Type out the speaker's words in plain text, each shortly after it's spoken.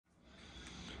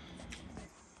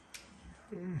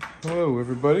Hello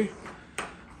everybody.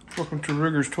 Welcome to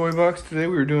Rigger's Toy Box. Today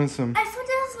we were doing some... I thought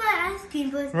that was my ice cream,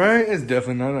 but... Right? It's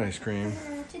definitely not ice cream.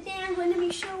 Today I'm going to be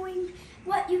showing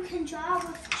what you can draw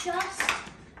with just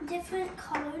different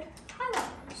colored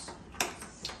highlighters.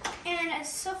 And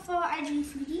so far I drew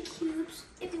 3D cubes.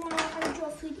 If you want to know how to draw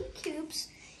 3D cubes,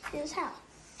 here's how.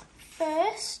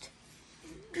 First,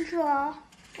 draw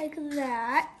like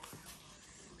that.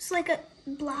 It's like a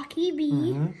blocky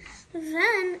B.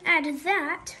 Then add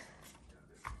that.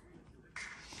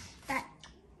 That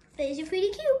is your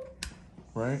 3D cube.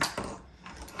 Right.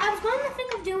 I was going to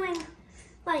think of doing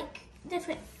like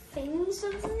different things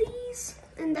of these,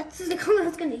 and that's the color I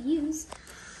was going to use.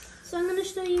 So I'm going to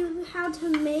show you how to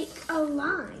make a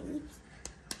line.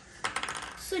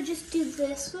 So just do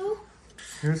this one.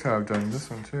 Here's how I've done this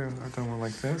one too. I've done one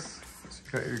like this. So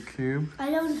you got your cube. I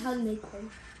don't know how to make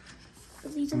them.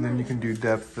 And then you can do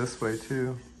depth this way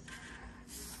too.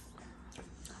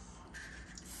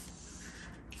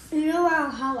 You know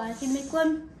how I can make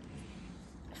one?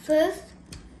 First,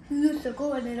 you do a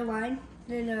circle and then a line,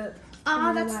 then a.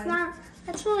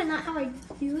 That's really not how I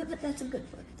do it, but that's a good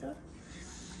one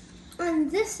though.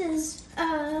 And this is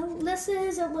a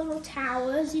little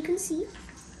tower, as you can see.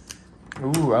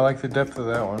 Ooh, I like the depth of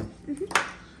that one.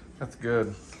 That's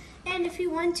good. And if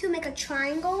you want to make a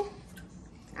triangle,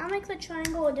 I'll make the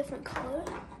triangle a different color.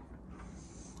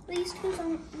 These two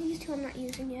I'm not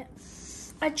using yet.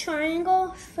 A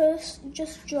triangle, first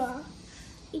just draw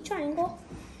a triangle.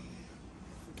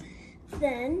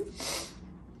 Then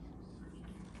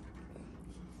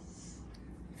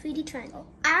 3D triangle.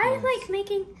 I like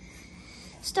making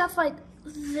stuff like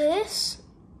this.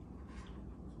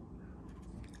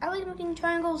 I like making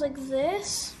triangles like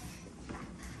this.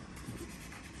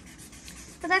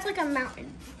 But that's like a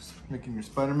mountain. Making your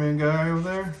Spider-Man guy over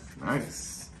there.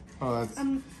 Nice. Oh,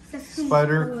 that's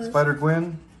Spider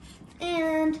Gwen.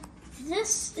 And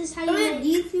this is how you make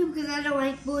YouTube because I don't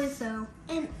like boys, so.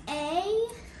 An A.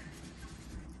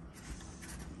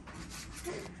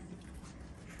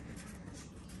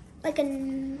 Like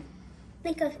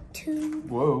a two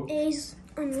Whoa. A's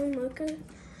on one marker.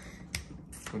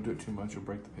 Don't do it too much, you'll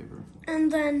break the paper.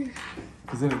 And then.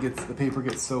 Because then the paper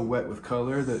gets so wet with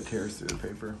color that it tears through the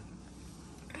paper.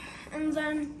 And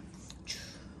then.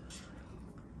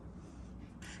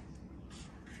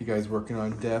 You guys working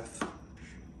on depth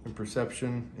and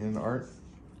perception in art?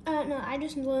 No, I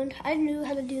just learned. I knew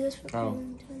how to do this for a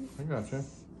long time. I gotcha.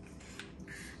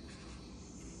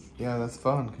 Yeah, that's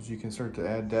fun because you can start to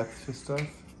add depth to stuff.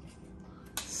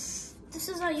 This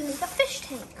is how you make a fish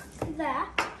tank.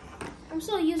 That. I'm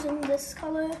still using this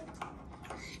color.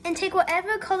 And take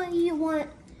whatever color you want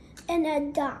and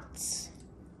add dots.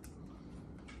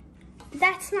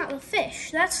 That's not the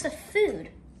fish, that's the food.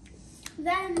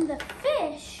 Then the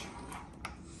fish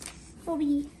will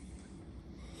be,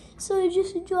 so you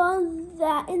just draw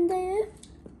that in there,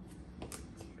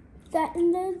 that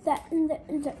in there, that in there,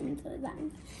 and that in there, that in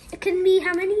there. It can be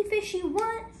how many fish you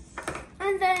want,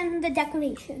 and then the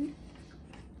decoration.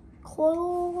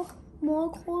 Coral, more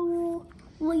coral,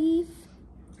 leaf,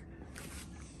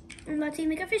 and that's how you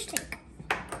make a fish tank.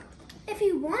 If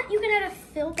you want, you can add a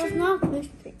filter. It's not a fish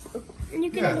tank. And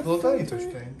you can add a little tiny filter.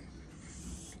 fish tank.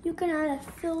 You can add a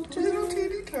filter. Little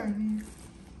teeny tiny.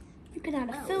 You can add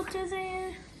a filter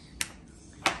there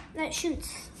that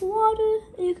shoots water,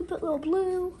 and you can put a little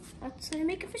blue. That's how you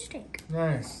make a fish tank.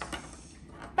 Nice.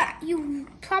 But you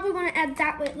probably want to add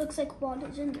that way it looks like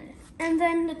water's in there. And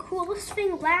then the coolest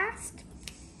thing last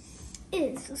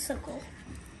is a circle.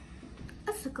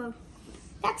 A circle.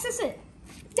 That's just it.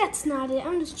 That's not it.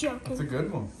 I'm just joking. That's a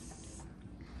good one.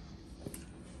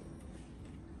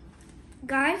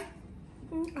 Guys,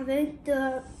 I think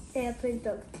the airplane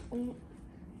does.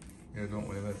 Yeah, don't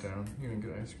lay that down. You can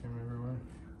get ice cream everywhere.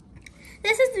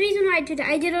 This is the reason why I did it.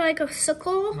 I did it like a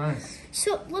circle. Nice.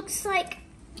 So it looks like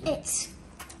it's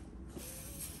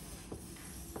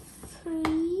 3. You're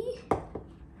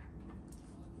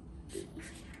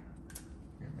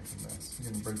making a mess.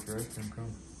 You're gonna break your ice cream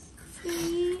cone.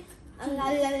 3.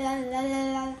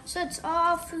 So it's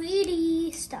all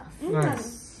 3D stuff.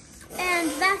 Nice. And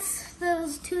that's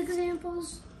those 2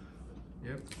 examples.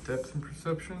 Yep, depth and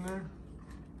perception there.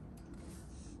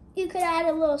 You could add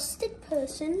a little stick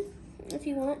person if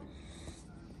you want.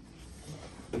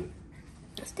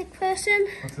 A stick person.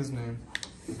 What's his name?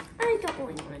 I don't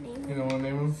really want to name You him. don't want to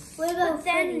name him? What about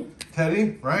Then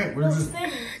Teddy, right? We're just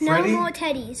no Freddy? more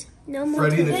teddies. No more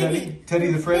Freddy the teddies. Teddy?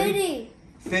 Teddy the Freddy? Freddy?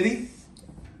 Freddy?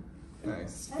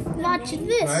 Nice. Watch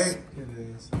this. Right? It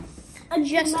is.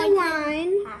 Just a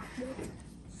line.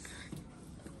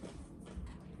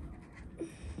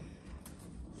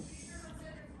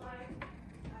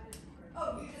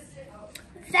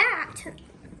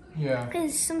 Yeah.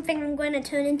 is something I'm going to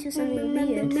turn into something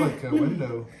weird. It's like a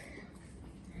window.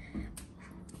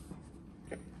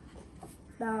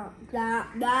 Blah, blah,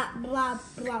 blah, blah,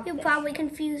 blah. You're probably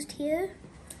confused here.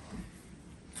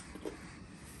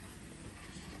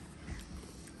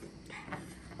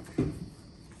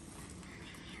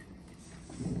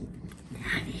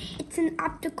 It's an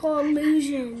optical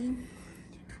illusion.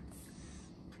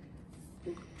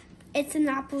 It's an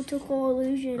optical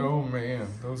illusion. Oh man,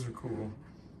 those are cool.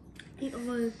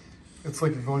 Look. It's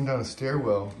like you're going down a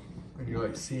stairwell and you're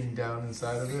like seeing down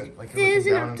inside of it. Like you're There's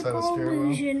looking an down inside a optical stairwell.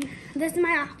 illusion. This is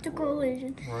my optical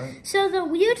illusion. Right? So the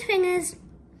weird thing is,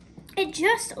 it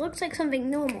just looks like something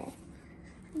normal.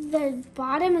 The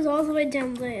bottom is all the way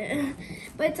down there,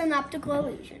 but it's an optical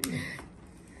illusion.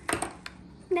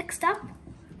 Next up,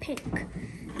 pink.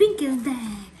 Pink is there.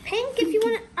 Pink, if you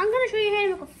want to, I'm going to show you how to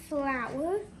make a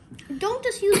flower. Don't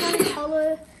just use one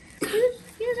color.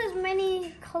 Use as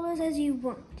many colors as you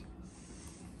want.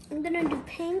 I'm going to do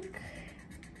pink.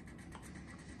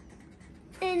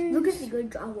 And Look at the good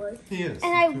drawer. He is.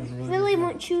 And I He does a really good job.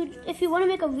 want you, if you want to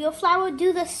make a real flower,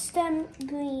 do the stem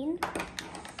green.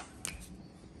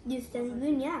 You stem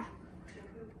green, yeah.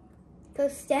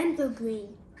 Those stems are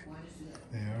green.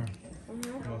 They are.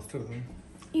 Most of them.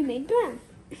 You made brown.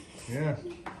 Yeah.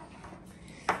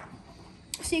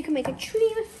 So you can make a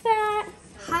tree with that.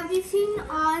 Have you seen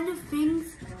all the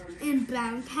things in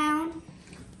Brown Town?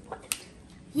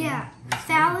 Yeah.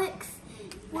 Felix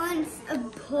wants a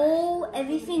pole,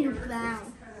 everything is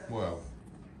brown. Wow.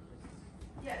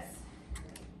 Yes.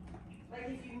 Like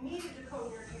if you needed to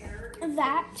comb your hair.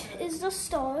 That is the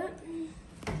start.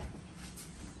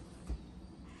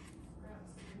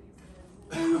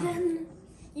 And then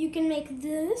you can make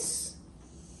this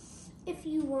if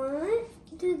you want.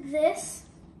 Do this.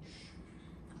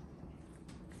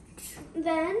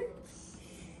 Then,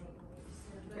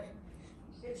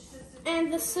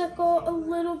 and the circle a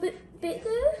little bit bigger.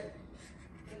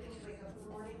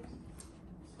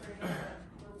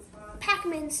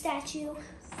 Pac-Man statue.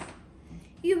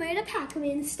 You made a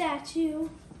Pac-Man statue.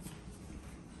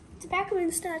 It's a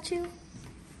Pac-Man statue.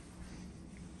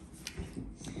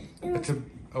 And It's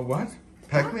a what?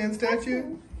 Pac-Man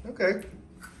statue? Okay.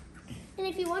 And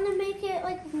if you want to make it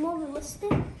like more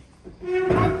realistic, add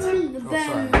tea. Oh,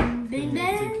 sorry. Bang, Didn't bang, mean to take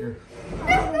bang. your-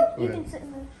 You Go can ahead. sit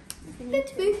in there if you need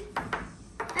to.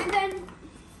 And then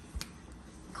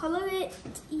color it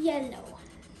yellow.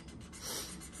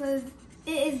 So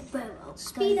it is yellow.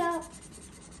 Speed up.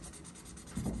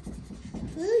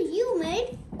 Ooh, you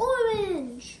made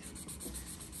orange.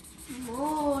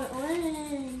 More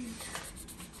orange.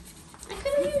 I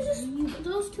could have used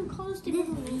those two colors together.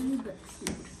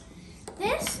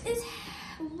 This is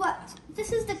what?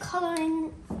 This is the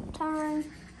coloring time.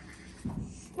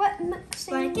 What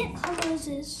mixing colors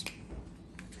is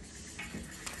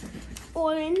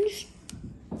orange,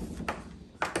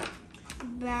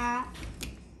 Black,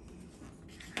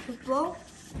 purple,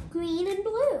 green, and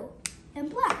blue. and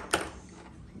black.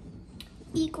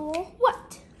 Equal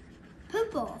what?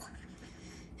 Purple.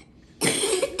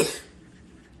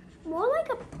 More like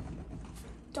a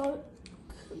dark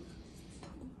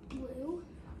blue.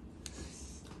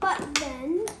 But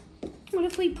then, what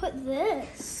if we put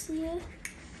this here?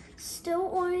 Still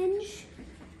orange.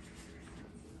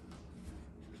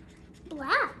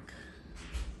 Black.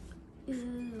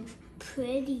 Ooh,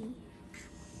 pretty.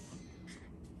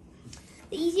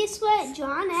 The easiest way,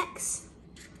 draw an X.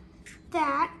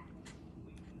 That.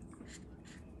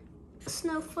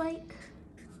 Snowflake.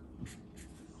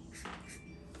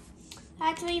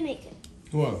 That's how you make it.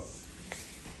 What?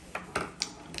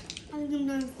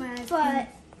 But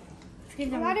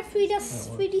a lot of 3D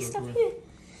works stuff both here.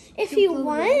 If you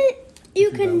want,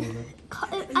 you can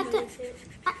download it.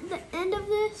 at the end of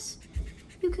this,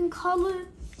 you can color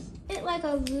it like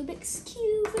a Rubik's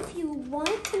Cube. If you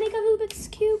want to make a Rubik's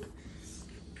Cube,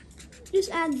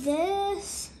 just add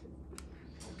this.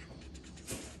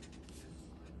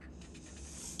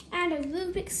 Add a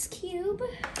Rubik's Cube.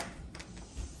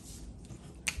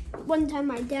 One time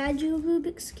my dad drew a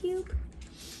Rubik's Cube.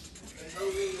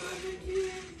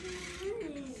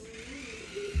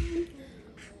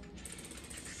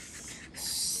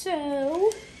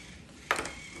 So,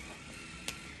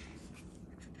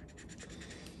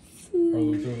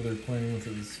 Carlo's over there playing with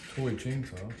his toy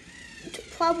chainsaw.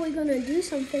 probably gonna do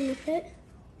something with it.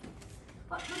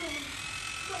 What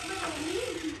little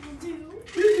mean people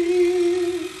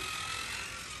do.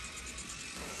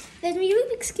 There's my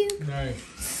Rubik's Cube.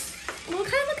 Nice. Well,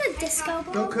 kind of like a disco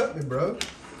ball. Don't cut me, bro.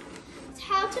 It's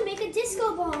how to make a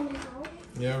disco ball now.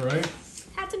 Yeah, right?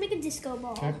 How to make a disco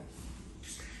ball. Okay.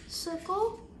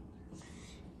 Circle.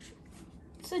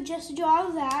 So just draw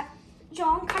that.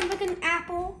 Draw kind of like an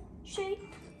apple shape.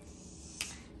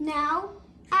 Now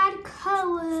add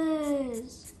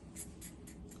colors.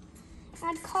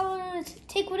 Add colors.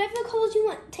 Take whatever colors you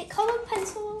want. Take colored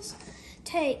pencils.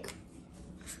 Take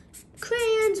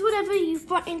crayons, whatever you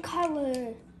want in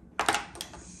color.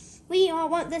 We all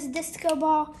want this disco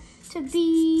ball to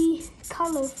be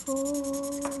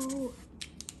colorful.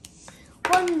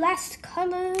 One last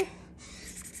color.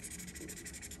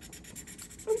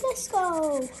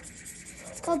 Disco.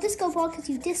 It's called disco ball because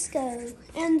you disco.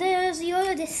 And there's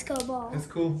your disco ball. That's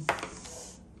cool.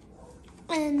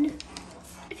 And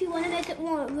if you want to make it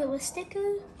more realistic,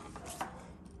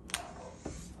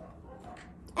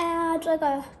 add like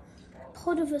a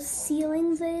part of a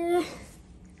ceiling there.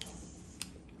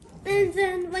 And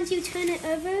then once you turn it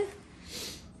over,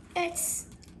 it's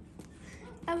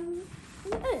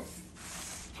earth.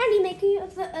 How do you make it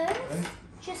of the earth?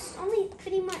 Just only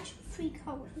pretty much 3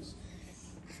 colors.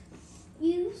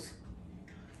 Use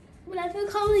whatever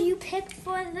color you pick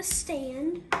for the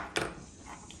stand.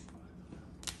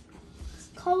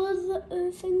 Color the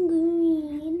earth in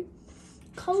green.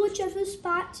 Color whichever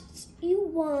spots you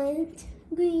want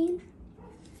green.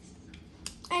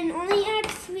 And only add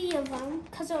 3 of them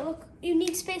because you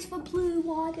need space for blue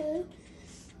water.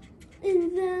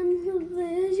 And then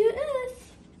there's your earth.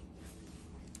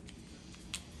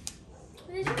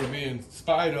 You're being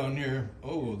spied on here.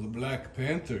 Oh, the Black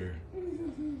Panther.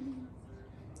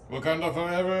 Wakanda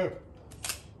forever.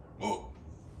 Oh.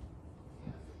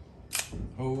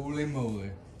 Holy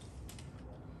moly.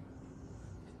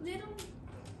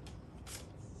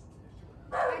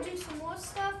 I do some more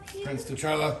stuff here. Prince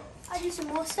T'Challa. I do some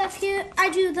more stuff here. I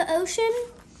do the ocean.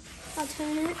 I'll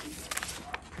turn it.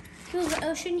 Do the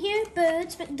ocean here.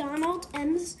 Birds, McDonald's,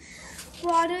 M's,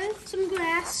 water, some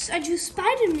grass. I drew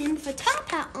Spider-Man with a top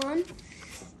hat on.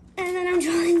 And then I'm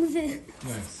drawing this.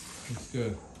 Nice. That's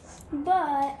good.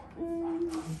 But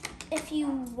if you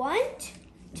want,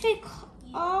 take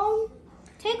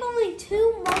only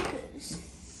 2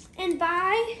 markers and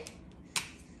buy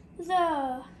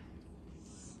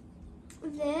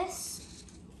this.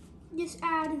 Just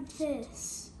add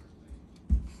this.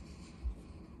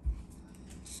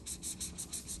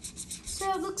 So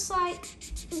it looks like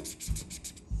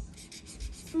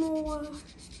more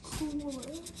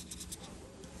cooler.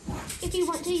 If you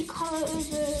want to color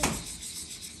over.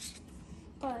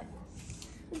 But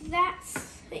that's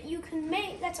what you can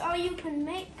make. That's all you can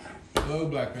make. Hello,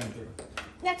 Black Panther.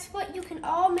 That's what you can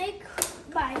all make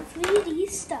by 3D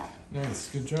stuff. Nice.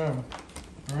 Good job.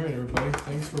 All right, everybody.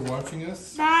 Thanks for watching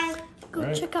us. Bye. Go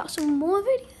Right. check out some more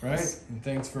videos. Right? And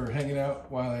thanks for hanging out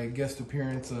while a guest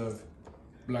appearance of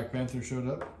Black Panther showed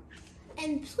up.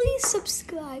 And please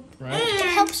subscribe. Right? It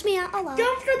helps me out a lot.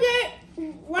 Don't forget,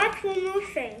 watch one more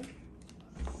thing.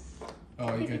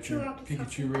 Oh, you got your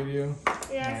Pikachu radio?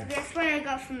 Yes, Nice. that's what I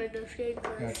got from the Shade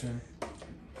Bus. Gotcha.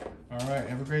 All right.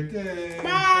 Have a great day.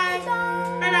 Bye.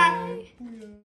 Bye. Bye-bye.